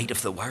called the light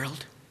of the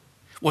world?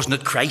 Wasn't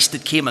it Christ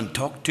that came and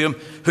talked to him?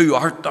 Who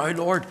art thou,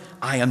 Lord?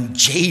 I am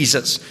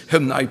Jesus,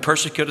 whom thou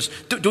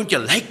persecutest. Don't you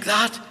like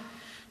that?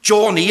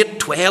 John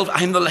 8:12,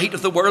 I'm the light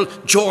of the world.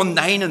 John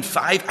 9 and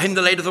 5, I'm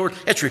the light of the world.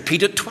 It's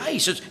repeated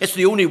twice. It's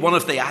the only one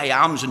of the I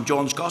ams in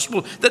John's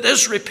gospel that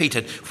is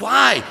repeated.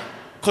 Why?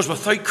 Because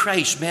without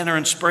Christ, men are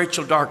in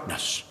spiritual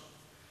darkness.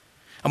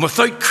 And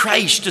without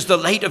Christ as the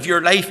light of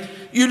your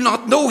life, you'll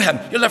not know him.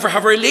 You'll never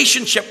have a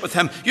relationship with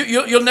him.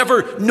 You'll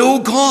never know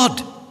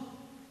God.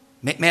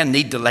 Men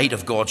need the light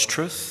of God's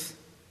truth.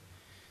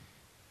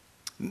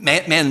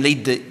 Men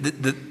need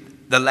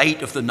the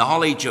light of the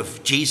knowledge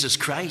of Jesus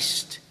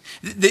Christ.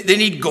 They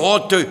need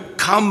God to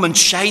come and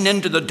shine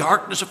into the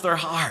darkness of their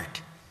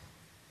heart.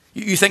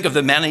 You think of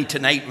the many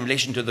tonight in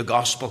relation to the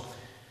gospel.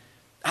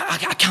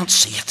 I can't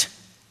see it.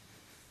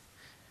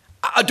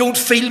 I don't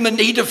feel the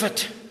need of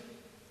it.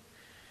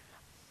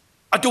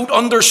 I don't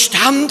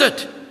understand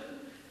it.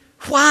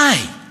 Why?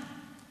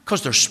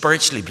 Because they're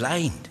spiritually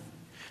blind.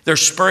 They're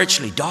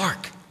spiritually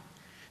dark.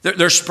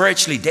 They're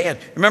spiritually dead.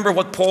 Remember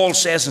what Paul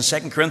says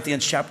in 2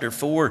 Corinthians chapter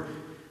 4.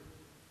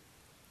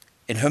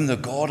 In whom the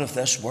God of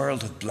this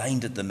world hath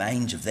blinded the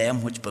minds of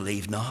them which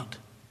believe not.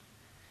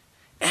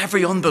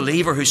 Every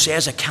unbeliever who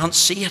says, I can't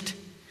see it,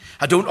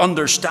 I don't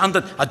understand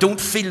it, I don't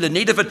feel the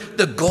need of it,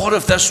 the God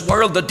of this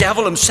world, the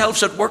devil himself,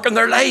 is at work in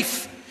their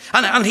life.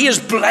 And he has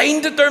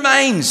blinded their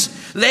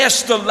minds,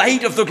 lest the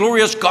light of the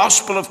glorious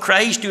gospel of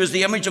Christ, who is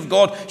the image of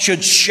God,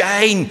 should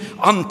shine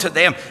unto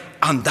them.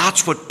 And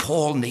that's what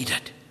Paul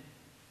needed.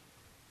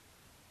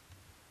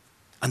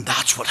 And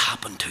that's what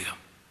happened to him.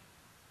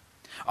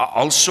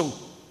 Also,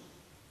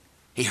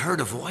 he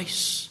heard a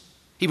voice.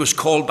 He was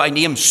called by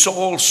name,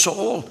 Saul,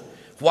 Saul,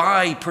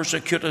 why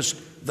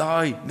persecutest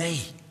thou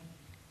me?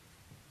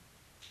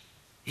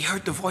 He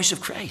heard the voice of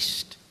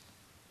Christ.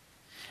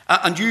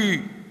 And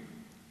you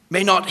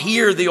may not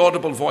hear the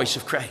audible voice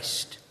of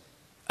Christ,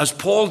 as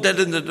Paul did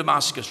in the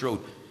Damascus road,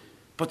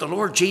 but the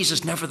Lord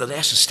Jesus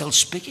nevertheless is still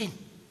speaking.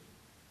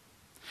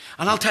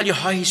 And I'll tell you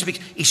how he speaks.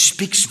 He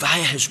speaks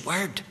via his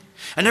word.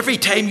 And every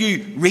time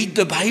you read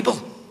the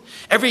Bible,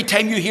 every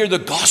time you hear the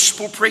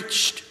gospel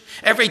preached,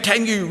 every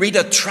time you read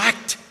a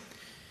tract,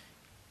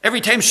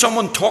 every time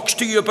someone talks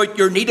to you about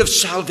your need of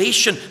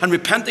salvation and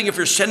repenting of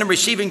your sin and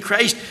receiving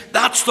Christ,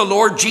 that's the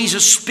Lord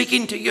Jesus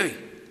speaking to you.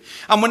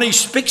 And when he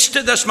speaks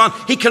to this man,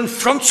 he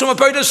confronts him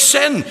about his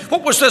sin.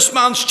 What was this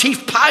man's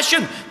chief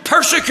passion?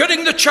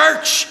 Persecuting the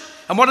church.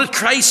 And what did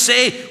Christ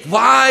say?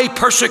 Why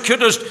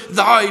persecutest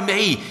thou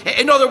me?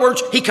 In other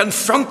words, he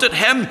confronted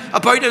him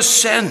about his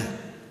sin.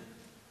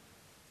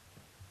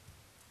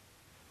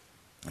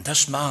 And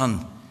this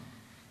man,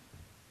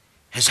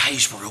 his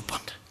eyes were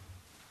opened.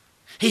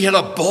 He had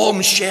a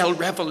bombshell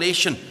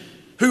revelation.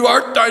 Who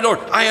art thou, Lord?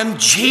 I am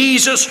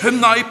Jesus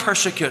whom thou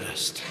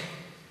persecutest.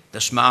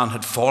 This man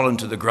had fallen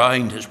to the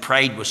ground. His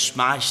pride was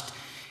smashed.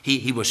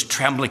 He was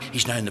trembling.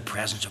 He's now in the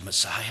presence of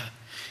Messiah.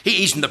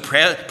 He's in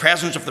the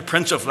presence of the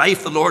Prince of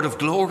Life, the Lord of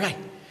Glory.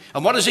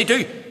 And what does he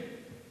do?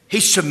 He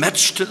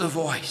submits to the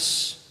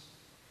voice.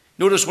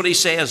 Notice what he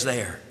says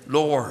there.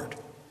 Lord,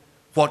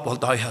 what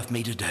wilt thou have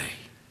me to do?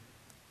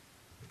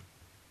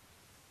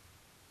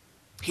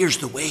 Here's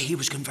the way he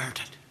was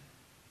converted.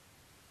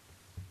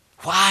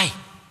 Why?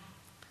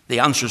 The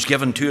answer is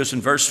given to us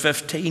in verse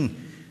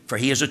 15. For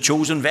he is a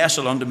chosen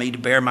vessel unto me to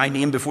bear my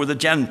name before the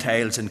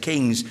Gentiles and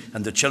kings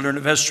and the children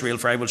of Israel,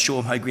 for I will show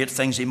him how great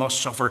things he must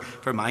suffer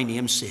for my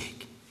name's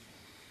sake.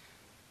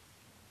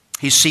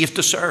 He's safe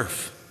to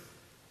serve.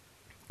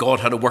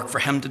 God had a work for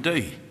him to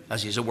do,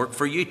 as he has a work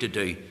for you to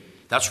do.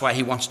 That's why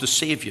he wants to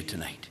save you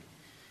tonight.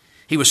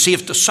 He was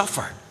safe to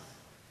suffer.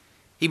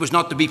 He was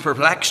not to be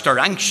perplexed or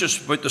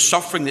anxious about the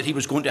suffering that he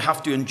was going to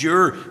have to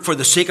endure for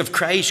the sake of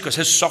Christ, because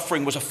his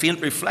suffering was a faint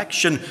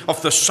reflection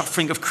of the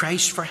suffering of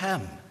Christ for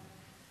him.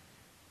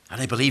 And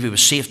I believe he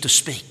was safe to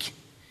speak.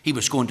 He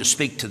was going to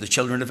speak to the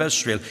children of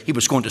Israel. He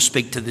was going to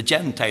speak to the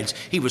Gentiles.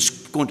 He was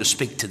going to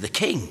speak to the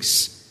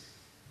kings.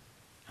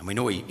 And we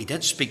know he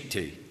did speak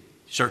to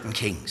certain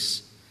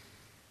kings.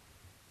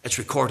 It's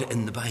recorded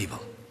in the Bible.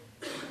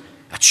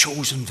 A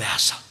chosen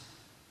vessel,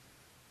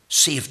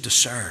 saved to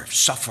serve,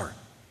 suffer,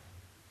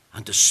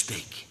 and to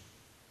speak.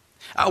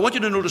 I want you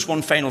to notice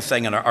one final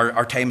thing, and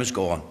our time is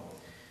gone.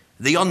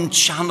 The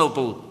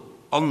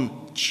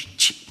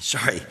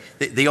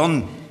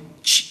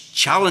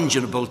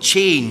unchallengeable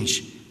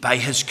change by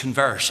his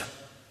conversion.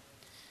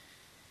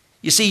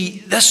 You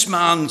see, this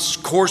man's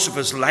course of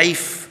his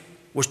life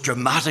was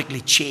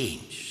dramatically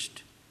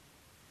changed.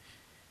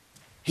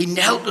 He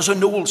knelt as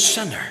an old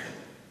sinner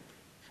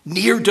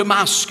near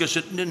Damascus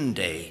at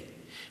noonday,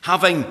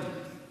 having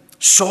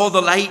saw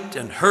the light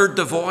and heard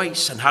the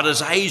voice and had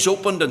his eyes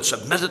opened and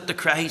submitted to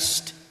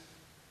Christ.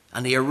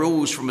 And he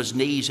arose from his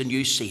knees a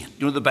new saint.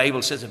 You know, the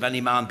Bible says, if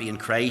any man be in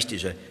Christ,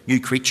 he's a new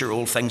creature.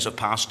 All things have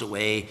passed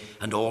away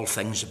and all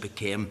things have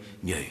become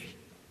new.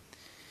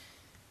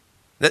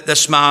 That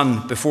this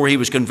man, before he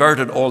was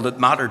converted, all that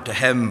mattered to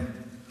him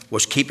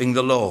was keeping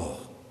the law.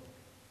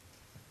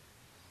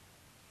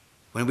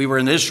 When we were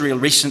in Israel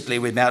recently,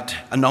 we met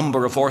a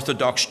number of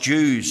Orthodox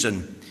Jews,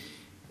 and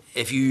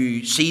if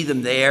you see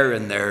them there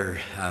in their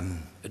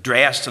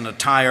dressed and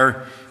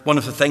attire, one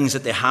of the things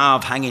that they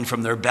have hanging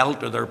from their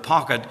belt or their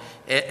pocket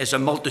is a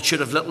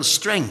multitude of little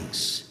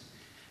strings.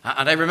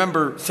 And I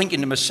remember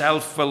thinking to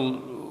myself, well,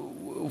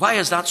 Why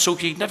is that so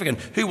significant?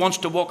 Who wants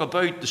to walk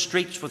about the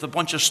streets with a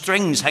bunch of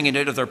strings hanging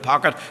out of their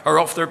pocket or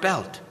off their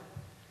belt?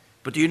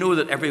 But do you know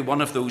that every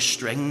one of those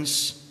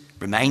strings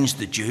reminds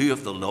the Jew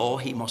of the law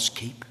he must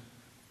keep?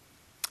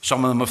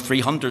 Some of them have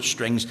 300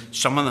 strings,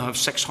 some of them have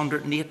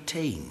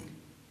 618.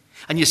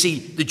 And you see,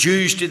 the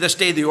Jews to this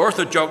day, the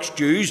Orthodox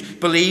Jews,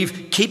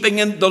 believe keeping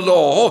in the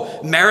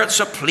law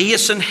merits a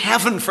place in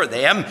heaven for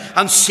them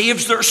and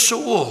saves their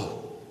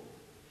soul.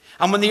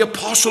 And when the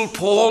Apostle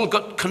Paul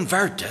got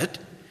converted,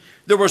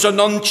 there was an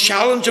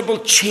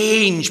unchallengeable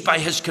change by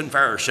his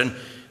conversion,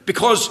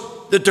 because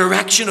the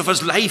direction of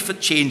his life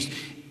had changed.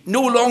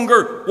 No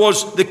longer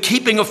was the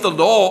keeping of the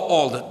law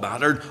all that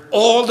mattered.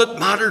 All that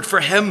mattered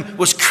for him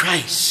was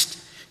Christ.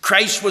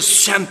 Christ was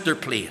center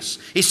place.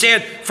 He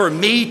said, for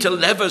me to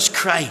live as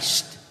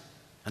Christ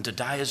and to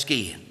die as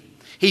gain.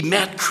 He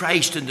met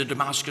Christ in the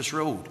Damascus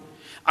Road,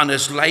 and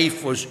his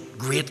life was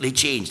greatly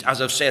changed.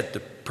 As I've said, the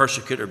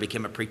persecutor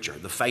became a preacher,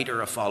 the fighter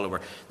a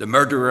follower, the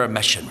murderer a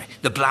missionary,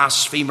 the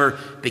blasphemer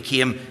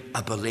became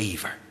a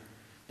believer.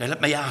 Now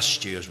let me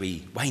ask you as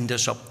we wind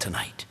this up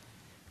tonight,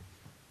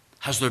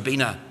 has there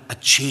been a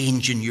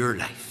change in your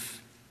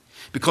life?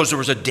 Because there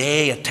was a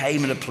day, a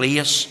time and a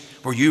place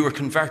where you were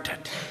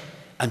converted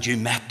and you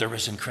met the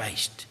risen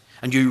Christ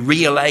and you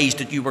realized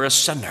that you were a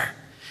sinner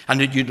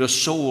and that you had a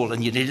soul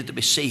and you needed to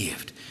be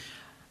saved.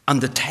 And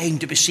the time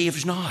to be saved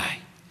is now.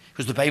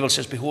 Because the Bible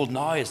says, behold,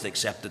 now is the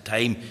accepted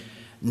time.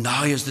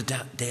 Now is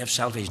the day of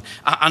salvation.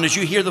 And as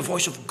you hear the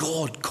voice of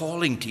God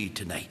calling to you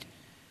tonight,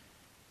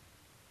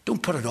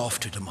 don't put it off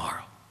to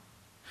tomorrow.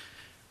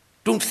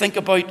 Don't think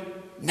about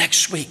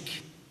next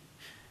week.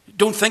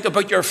 Don't think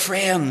about your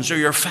friends or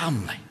your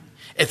family.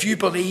 If you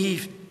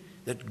believe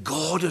that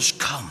God has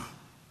come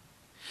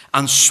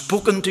and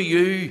spoken to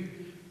you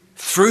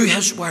through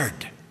his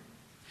word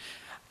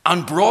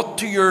and brought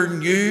to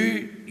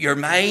your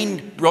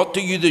mind, brought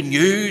to you the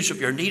news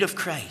of your need of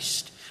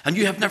Christ, and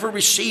you have never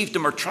received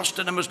him or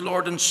trusted him as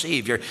Lord and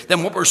Savior,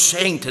 then what we're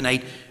saying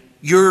tonight,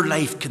 your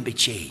life can be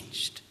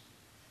changed.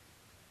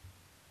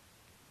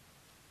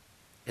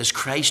 Is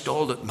Christ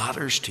all that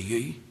matters to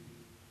you?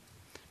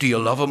 Do you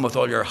love him with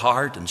all your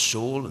heart and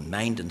soul and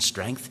mind and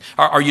strength?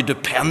 Or are you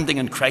depending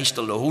on Christ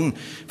alone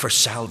for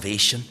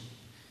salvation?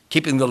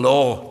 Keeping the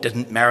law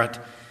didn't merit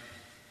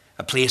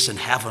a place in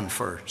heaven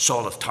for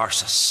Saul of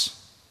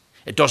Tarsus.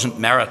 It doesn't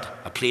merit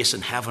a place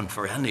in heaven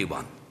for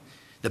anyone.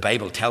 The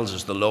Bible tells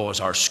us the law is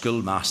our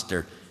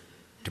schoolmaster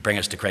to bring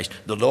us to Christ.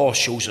 The law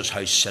shows us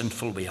how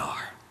sinful we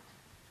are.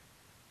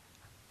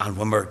 And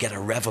when we get a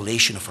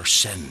revelation of our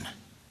sin,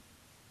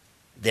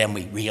 then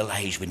we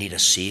realize we need a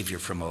Savior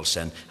from all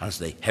sin. As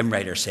the hymn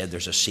writer said,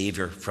 there's a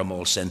Savior from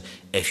all sin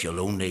if you'll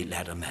only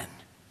let him in.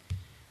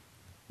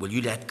 Will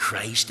you let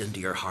Christ into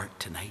your heart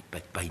tonight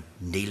by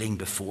kneeling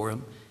before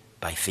him,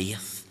 by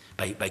faith,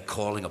 by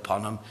calling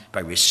upon him,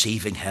 by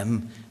receiving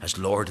him as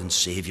Lord and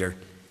Savior,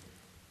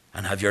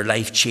 and have your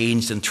life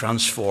changed and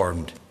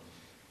transformed?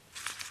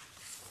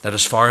 That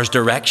as far as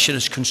direction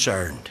is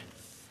concerned,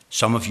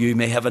 some of you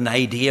may have an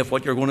idea of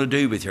what you're going to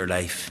do with your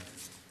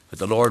life, but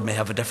the Lord may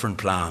have a different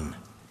plan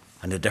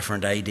and a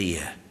different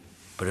idea.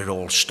 But it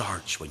all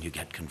starts when you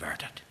get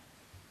converted.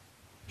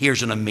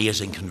 Here's an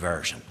amazing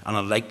conversion, an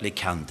unlikely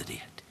candidate.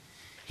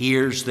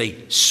 Here's the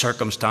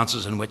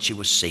circumstances in which he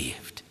was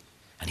saved.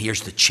 And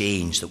here's the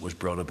change that was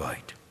brought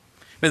about.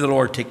 May the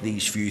Lord take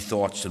these few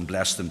thoughts and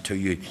bless them to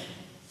you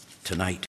tonight.